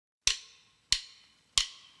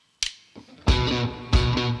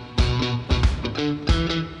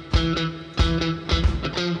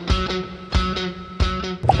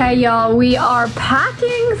Alright y'all, we are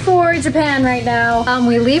packing for Japan right now.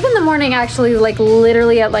 We leave in the morning actually, like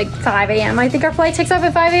literally at like 5 a.m. I think our flight takes off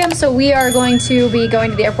at 5 a.m. So we are going to be going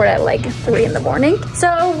to the airport at like 3 in the morning. So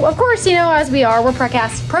of course, you know, as we are, we're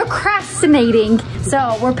procrastinating.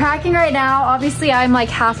 So we're packing right now. Obviously I'm like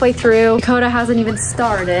halfway through. Dakota hasn't even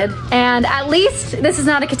started. And at least this is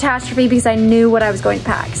not a catastrophe because I knew what I was going to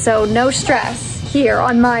pack. So no stress here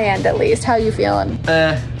on my end at least. How you feeling?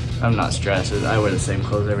 I'm not stressed. I wear the same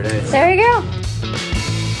clothes every day. So. There you go.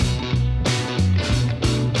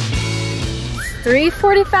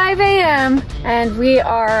 3:45 a.m. and we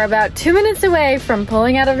are about 2 minutes away from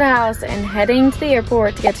pulling out of the house and heading to the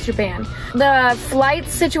airport to get to Japan. The flight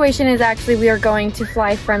situation is actually we are going to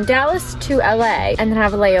fly from Dallas to LA and then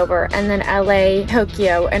have a layover and then LA,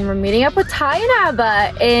 Tokyo, and we're meeting up with Ty and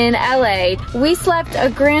Abba in LA. We slept a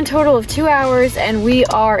grand total of 2 hours and we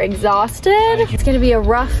are exhausted. It's gonna be a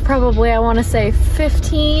rough, probably I wanna say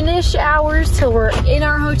 15-ish hours till we're in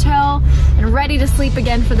our hotel and ready to sleep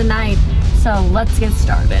again for the night. So let's get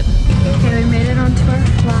started. Okay, we made it onto our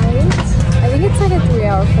flight. I think it's like a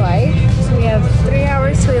 3-hour flight. So we have 3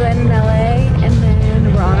 hours till we land in LA and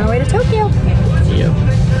then we're on our way to Tokyo. Yep.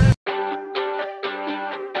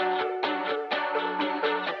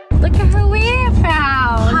 Look at who we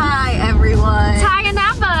found. Hi everyone. Ty and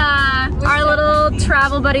Abba, our little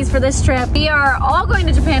travel buddies for this trip. We are all going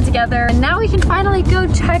to Japan together and now we can finally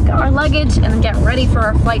go check our luggage and get ready for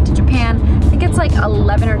our flight to Japan. I think it's like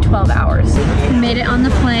 11 or 12 hours. We made it on the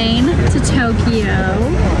plane to Tokyo.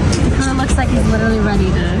 Dakota looks like he's literally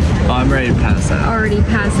ready to... Oh, I'm ready to pass out. Already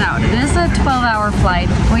pass out. It is a 12-hour flight.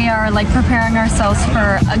 We are like preparing ourselves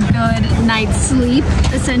for a good night's sleep,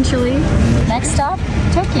 essentially. Next stop,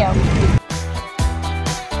 Tokyo.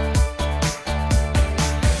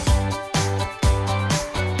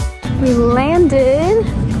 We landed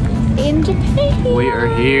in Japan. We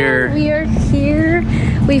are here. We are here.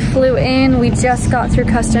 We flew in, we just got through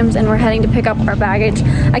customs and we're heading to pick up our baggage.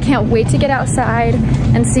 I can't wait to get outside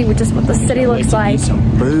and see just what the city looks like.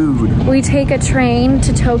 Some food. We take a train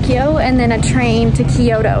to Tokyo and then a train to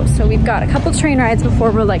Kyoto. So we've got a couple train rides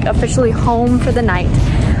before we're like officially home for the night.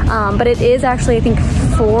 But it is actually, I think,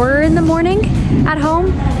 4 in the morning at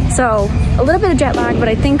home. So a little bit of jet lag, but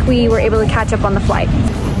I think we were able to catch up on the flight.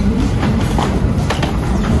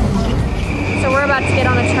 So we're about to get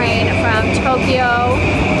on a train from Tokyo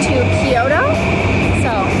to Kyoto.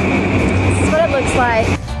 So this is what it looks like.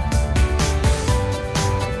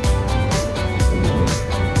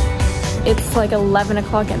 It's like 11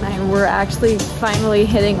 o'clock at night and we're actually finally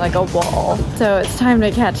hitting like a wall. So it's time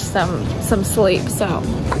to catch some sleep. So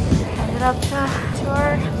headed up to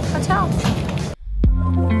our hotel.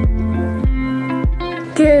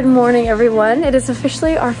 Good morning everyone. It is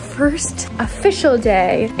officially our first official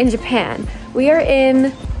day in Japan. We are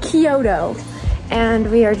in Kyoto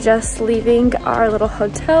and we are just leaving our little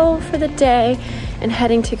hotel for the day and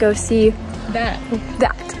heading to go see that.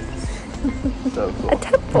 So cool. A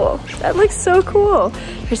temple. That looks so cool.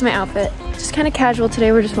 Here's my outfit. Just kind of casual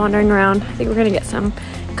today. We're just wandering around. I think we're gonna get some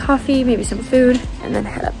coffee, maybe some food, and then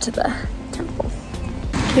head up to the temple.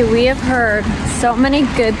 Okay, we have heard so many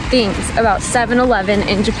good things about 7-Eleven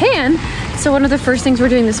in Japan. So one of the first things we're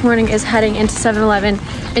doing this morning is heading into 7-Eleven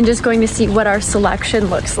and just going to see what our selection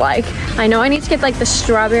looks like. I know I need to get like the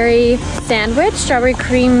strawberry sandwich, strawberry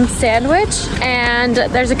cream sandwich, and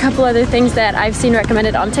there's a couple other things that I've seen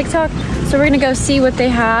recommended on TikTok. So we're gonna go see what they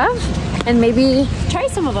have and maybe try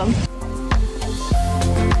some of them.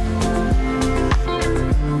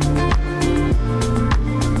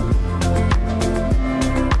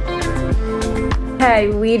 Okay,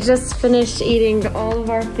 we just finished eating all of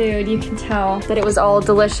our food. You can tell that it was all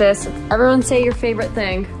delicious. Everyone say your favorite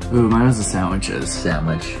thing. Ooh, mine was the sandwiches.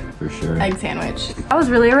 Sandwich, for sure. Egg sandwich. That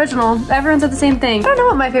was really original. Everyone said the same thing. I don't know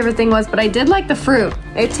what my favorite thing was, but I did like the fruit.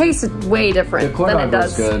 It tasted way different than it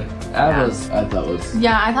does. The corn dog was good. Abba's, I thought was...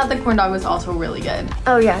 Yeah, I thought the corn dog was also really good.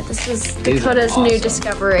 Oh yeah, this is Dakota's new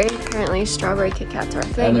discovery. Apparently strawberry Kit Kats are a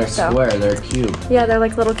thing. And they're square, they're cube. Yeah, they're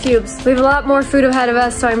like little cubes. We have a lot more food ahead of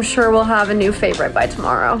us, so I'm sure we'll have a new favorite by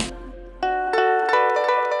tomorrow.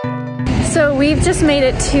 So we've just made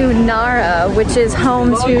it to Nara, which is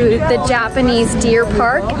home to the Japanese deer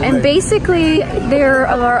park. And basically there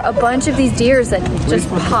are a bunch of these deers that just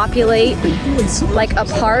populate like a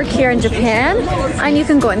park here in Japan. And you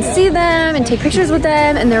can go and see them and take pictures with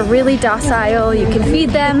them, and they're really docile. You can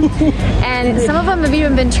feed them. And some of them have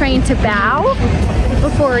even been trained to bow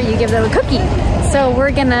before you give them a cookie. So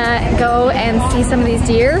we're gonna go and see some of these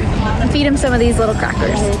deer and feed them some of these little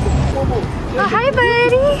crackers. Oh, hi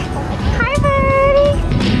buddy. Hi, buddy.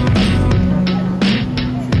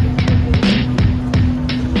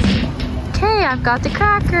 Hey, I've got the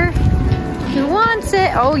cracker. Who wants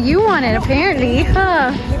it? Oh, you want it apparently,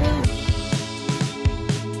 huh?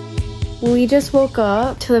 We just woke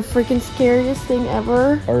up to the freaking scariest thing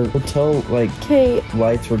ever. Our hotel, like, Okay.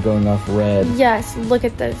 lights were going off red. Yes, look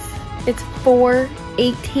at this. It's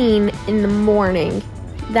 4:18 in the morning.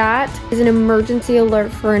 That is an emergency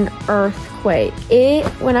alert for an earthquake.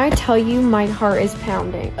 When I tell you, my heart is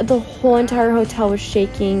pounding. The whole entire hotel was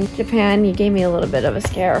shaking. Japan, you gave me a little bit of a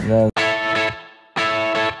scare. Yeah.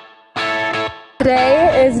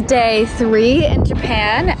 Today is day 3 in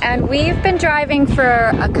Japan, and we've been driving for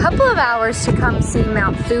a couple of hours to come see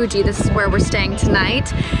Mount Fuji. This is where we're staying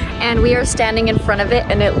tonight, and we are standing in front of it,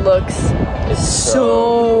 and it looks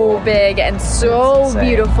so big and so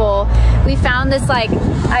beautiful. We found this, like,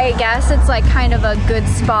 I guess it's like kind of a good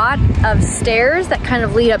spot of stairs that kind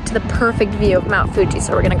of lead up to the perfect view of Mount Fuji,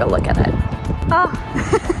 so we're gonna go look at it. Oh,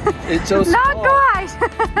 It's so small. not quite.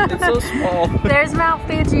 It's so small. There's Mount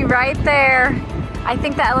Fuji right there. I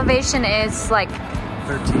think the elevation is like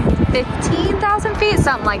 15,000 feet,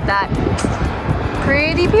 something like that.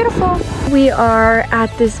 Pretty beautiful. We are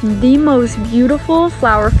at the most beautiful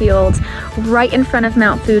flower field right in front of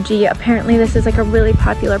Mount Fuji. Apparently this is like a really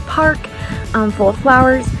popular park full of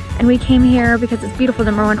flowers, and we came here because it's beautiful,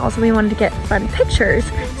 number one. Also, we wanted to get fun pictures.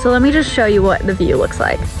 So let me just show you what the view looks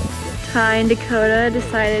like. Ty and Dakota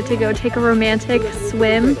decided to go take a romantic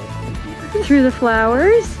swim through the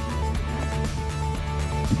flowers.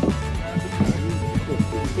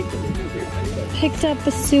 Picked up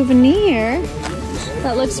a souvenir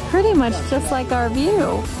that looks pretty much just like our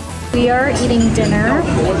view. We are eating dinner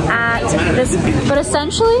at this, but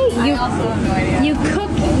essentially you cook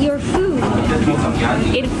your food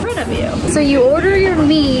in front of you. So you order your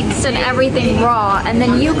meats and everything raw, and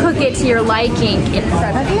then you cook it to your liking in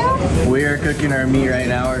front of you. We are cooking our meat right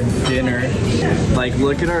now, our dinner. Like,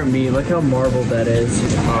 look at our meat. Look how marbled that is.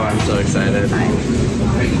 Oh, I'm so excited.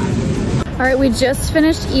 All right, we just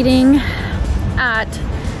finished eating at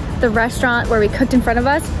the restaurant where we cooked in front of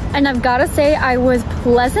us, and I've got to say I was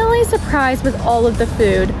pleasantly surprised with all of the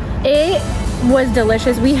food. It was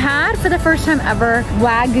delicious. We had, for the first time ever,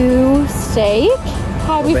 Wagyu steak.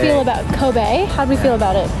 How'd we feel about Kobe? How'd we feel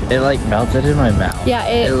about it? It like melted in my mouth. Yeah,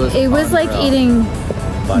 it was like eating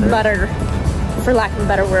butter, for lack of a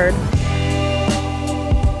better word.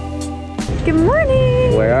 Good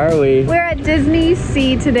morning! Where are we? We're at Disney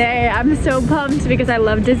Sea today. I'm so pumped because I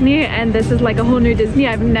love Disney, and this is like a whole new Disney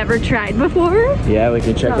I've never tried before. Yeah, we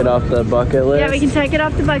can check it off the bucket list. Yeah, we can check it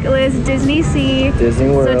off the bucket list. Disney Sea. Disney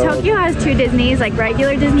World. So Tokyo has 2 Disneys, like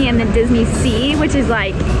regular Disney and then Disney Sea, which is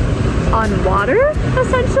like on water,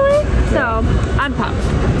 essentially. So I'm pumped.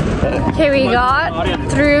 Okay, we got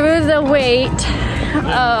through the wait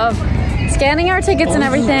of scanning our tickets and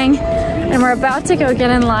everything, and we're about to go get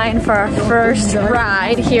in line for our first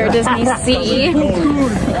ride here at Disney Sea.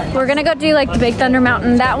 We're gonna go do like the Big Thunder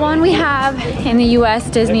Mountain. That one we have in the US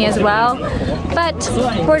Disney as well, but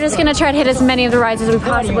we're just gonna try to hit as many of the rides as we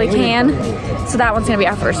possibly can. So that one's gonna be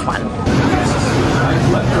our first one.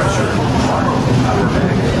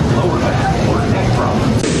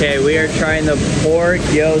 Okay, we are trying the pork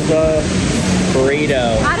gyoza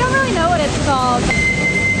burrito. I don't really know what it's called.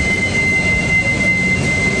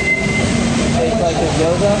 Tastes like a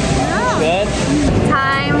gyoza? No. Good?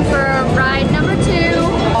 Time for ride number 2.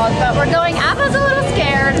 But we're going, Abba's a little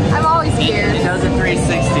scared. I'm always scared. It does a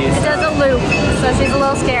 360. It does a loop, so she's a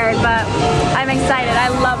little scared, but I'm excited. I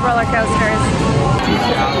love roller coasters.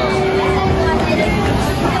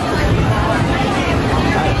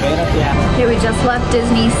 Okay, we just left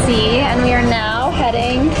Disney Sea, and we are now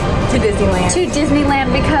heading To Disneyland. to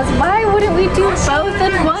Disneyland, because why wouldn't we do both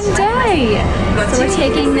in one day? So we're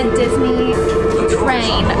taking the Disney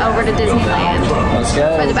train over to Disneyland Let's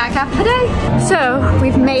go. for the back half of the day. So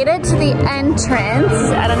we've made it to the entrance,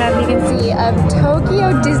 I don't know if you can see, of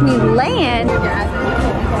Tokyo Disneyland.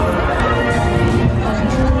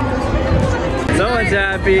 Someone's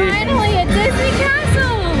happy. Finally a Disney castle!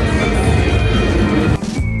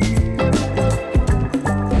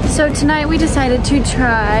 So tonight we decided to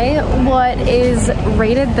try what is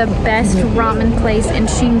rated the best ramen place in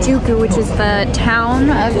Shinjuku, which is the town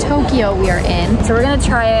of Tokyo we are in. So we're gonna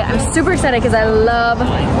try it. I'm super excited because I love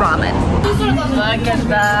ramen. Look at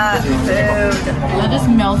that food. That just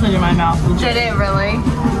melted in my mouth. Did it really?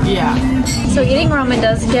 Yeah. So eating ramen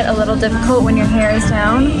does get a little difficult when your hair is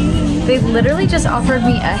down. They literally just offered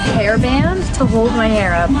me a hairband to hold my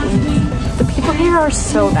hair up. The people here are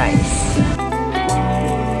so nice.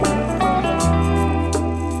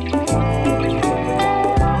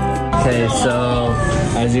 Okay, so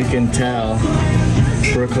as you can tell,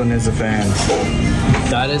 Brooklyn is a fan.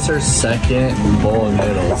 That is her second bowl of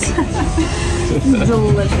noodles.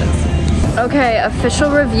 Delicious. Okay,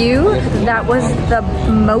 official review. That was the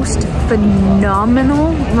most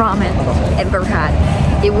phenomenal ramen I've ever had.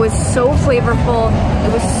 It was so flavorful.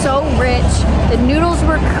 It was so rich. The noodles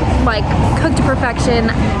were like cooked to perfection.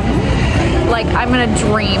 Like, I'm gonna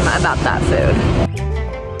dream about that food.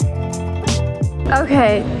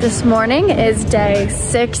 Okay, this morning is day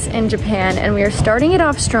 6 in Japan, and we are starting it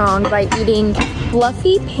off strong by eating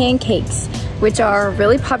fluffy pancakes, which are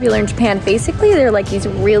really popular in Japan. Basically, they're like these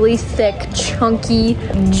really thick, chunky,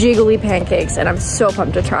 jiggly pancakes, and I'm so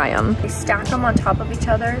pumped to try them. We stack them on top of each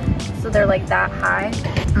other, so they're like that high.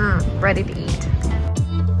 Ready to eat.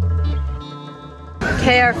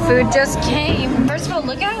 Okay, our food just came. First of all,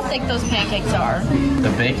 look at how thick those pancakes are. The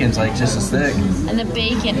bacon's like just as thick. And the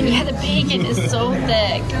bacon, yeah, the bacon is so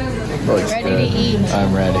thick. Ready to eat.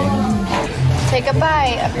 I'm ready. Take a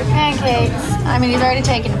bite of your pancakes. I mean, he's already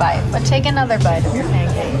taken a bite, but take another bite of your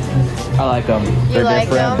pancakes. I like them. They're like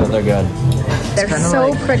different, them? but they're good. They're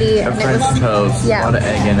so pretty. A French toast. Yeah. A lot of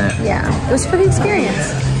egg in it. Yeah, it was for the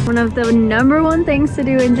experience. One of the #1 things to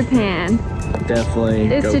do in Japan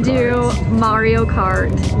Definitely is to do Mario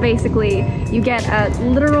Kart. Basically, you get a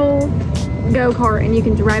literal go-kart and you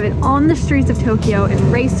can drive it on the streets of Tokyo and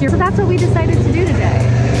race your... So that's what we decided to do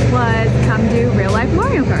today, was come do real-life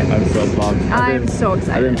Mario Kart. I'm so pumped. I'm so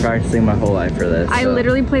excited. I've been practicing my whole life for this. I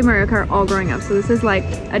literally played Mario Kart all growing up, so this is like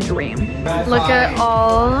a dream. Look at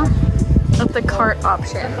all of the kart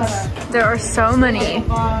options. There are so many.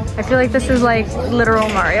 I feel like this is like literal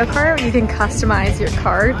Mario Kart. You can customize your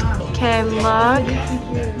kart. Okay, look.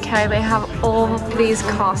 Okay, they have all of these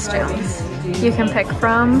costumes you can pick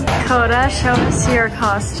from. Dakota, show us your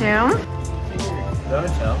costume.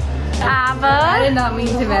 Abba, I did not mean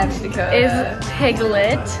to match Dakota. is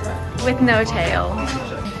Piglet with no tail.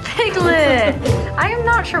 Piglet! I am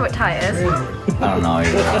not sure what Ty is. I don't know.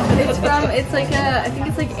 It's like I think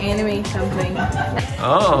it's like anime something.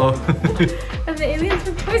 Oh. And the aliens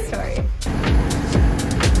from Toy Story.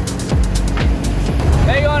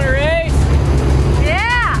 Hey, you want a race?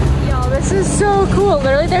 Yeah! Y'all, this is so cool.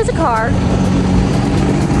 Literally, there's a car.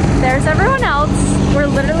 There's everyone else. We're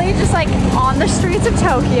literally just like on the streets of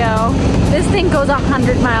Tokyo. This thing goes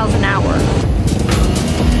 100 miles an hour.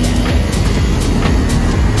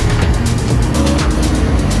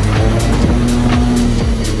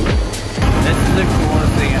 This is the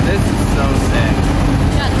coolest thing, and this is so sick.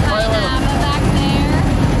 Got Ty and Abba back there.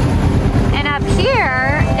 And up here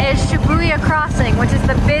is Shibuya Crossing, which is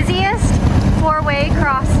the busiest 4-way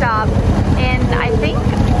cross stop in, I think,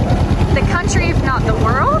 the country, if not the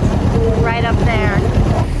world. Right up there.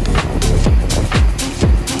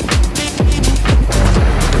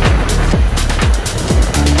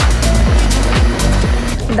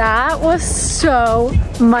 That was so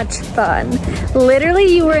much fun. Literally,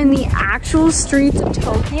 you were in the actual streets of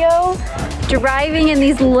Tokyo, driving in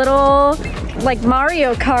these little, like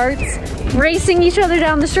Mario Karts, racing each other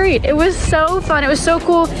down the street. It was so fun. It was so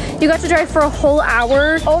cool. You got to drive for a whole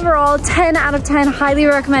hour. Overall, 10 out of 10. Highly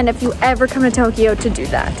recommend if you ever come to Tokyo to do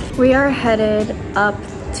that. We are headed up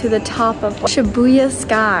to the top of Shibuya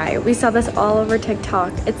Sky. We saw this all over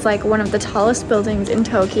TikTok. It's like one of the tallest buildings in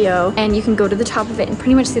Tokyo, and you can go to the top of it and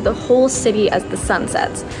pretty much see the whole city as the sun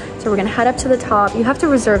sets. So we're gonna head up to the top. You have to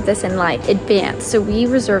reserve this in like advance. So we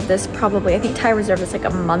reserved this probably, I think Ty reserved this like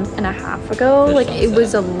a month and a half ago. Like it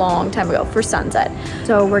was a long time ago for sunset.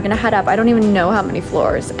 So we're gonna head up, I don't even know how many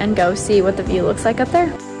floors, and go see what the view looks like up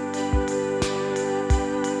there.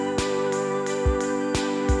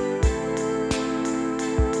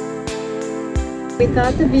 We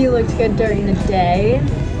thought the view looked good during the day.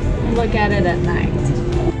 Look at it at night.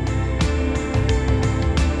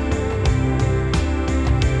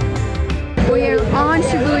 We are on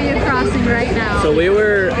Shibuya Crossing right now. So we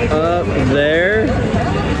were up there,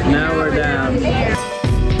 now we're down.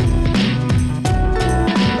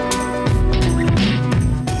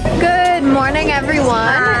 Good morning, everyone.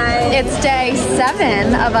 Hi. It's day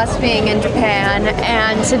 7 of us being in Japan,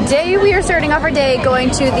 and today we are starting off our day going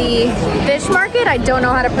to the fish market. I don't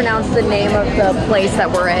know how to pronounce the name of the place that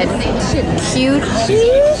we're in.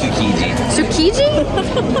 Tsukiji?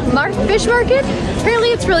 Fish market? Apparently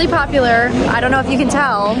it's really popular. I don't know if you can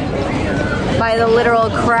tell by the literal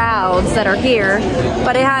crowds that are here,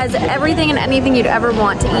 but it has everything and anything you'd ever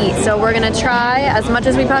want to eat. So we're gonna try as much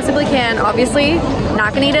as we possibly can. Obviously,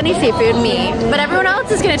 not gonna eat any seafood, me, but everyone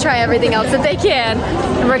else is gonna try everything else that they can,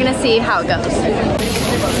 and we're gonna see how it goes.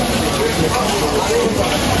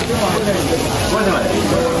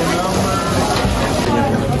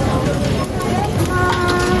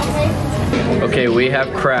 Okay, we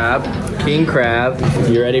have crab. king crab.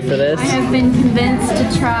 You ready for this? I have been convinced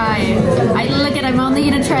to try. I'm only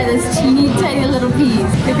gonna try this teeny tiny little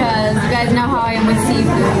piece because you guys know how I am with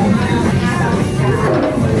seafood.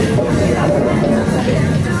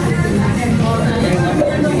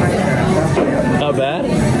 Not bad?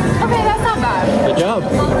 Okay, that's not bad. Good job.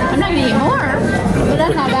 I'm not gonna eat more, but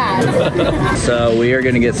that's not bad. So we are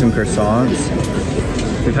gonna get some croissants.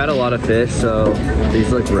 We've had a lot of fish, so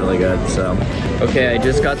these look really good, so. Okay, I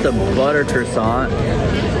just got the butter croissant,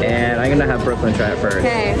 and I'm gonna have Brooklyn try it first.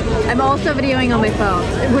 Okay, I'm also videoing on my phone.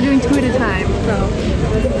 We're doing 2 at a time, so.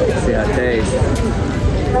 Let's see how it tastes.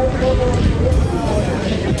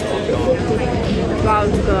 Wow,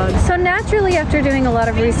 it's good. So naturally, after doing a lot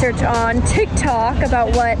of research on TikTok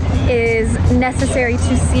about what is necessary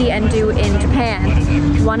to see and do in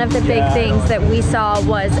Japan, one of the big things that we saw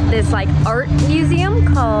was this like art museum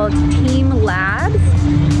called Team Labs.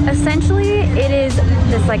 Essentially, it is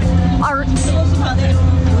this like art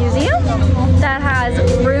museum that has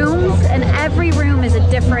rooms, and every room is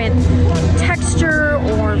a different texture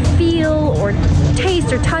or feel or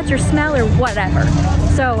taste or touch or smell or whatever.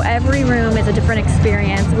 So every room is a different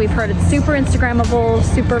experience. We've heard it's super Instagrammable,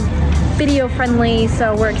 super video friendly,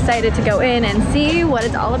 so we're excited to go in and see what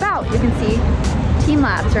it's all about. You can see Team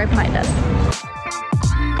Labs right behind us.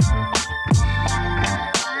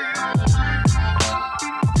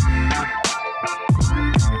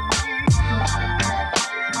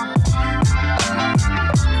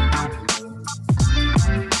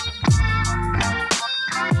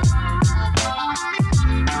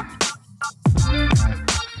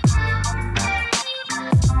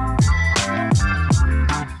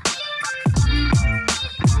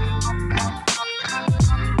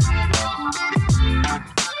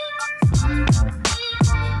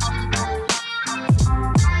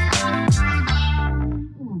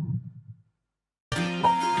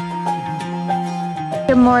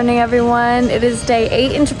 Good morning, everyone. It is day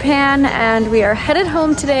 8 in Japan, and we are headed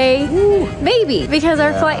home today. Maybe, because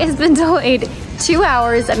our flight has been delayed 2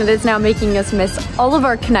 hours, and it is now making us miss all of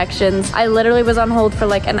our connections. I literally was on hold for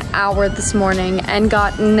like an hour this morning and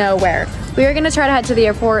got nowhere. We are gonna try to head to the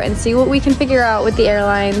airport and see what we can figure out with the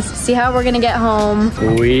airlines, see how we're gonna get home.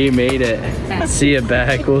 We made it. See you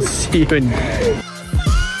back. We'll see you in...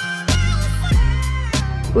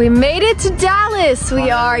 We made it to Dallas. We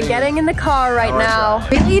are getting in the car right now.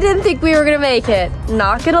 Really didn't think we were gonna make it.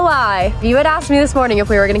 Not gonna lie. If you had asked me this morning if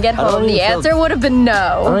we were gonna get home, the answer would have been no.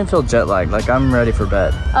 I don't even feel jet lagged. Like, I'm ready for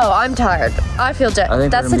bed. Oh, I'm tired. I feel jet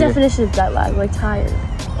lagged. That's the definition of jet lag, like tired.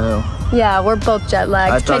 Oh. Yeah, we're both jet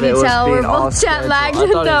lagged. Can you tell we're both jet lagged? I thought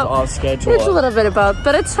it was off schedule. It's a little bit of both,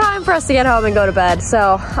 but it's time for us to get home and go to bed.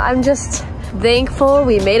 So I'm just thankful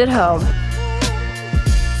we made it home.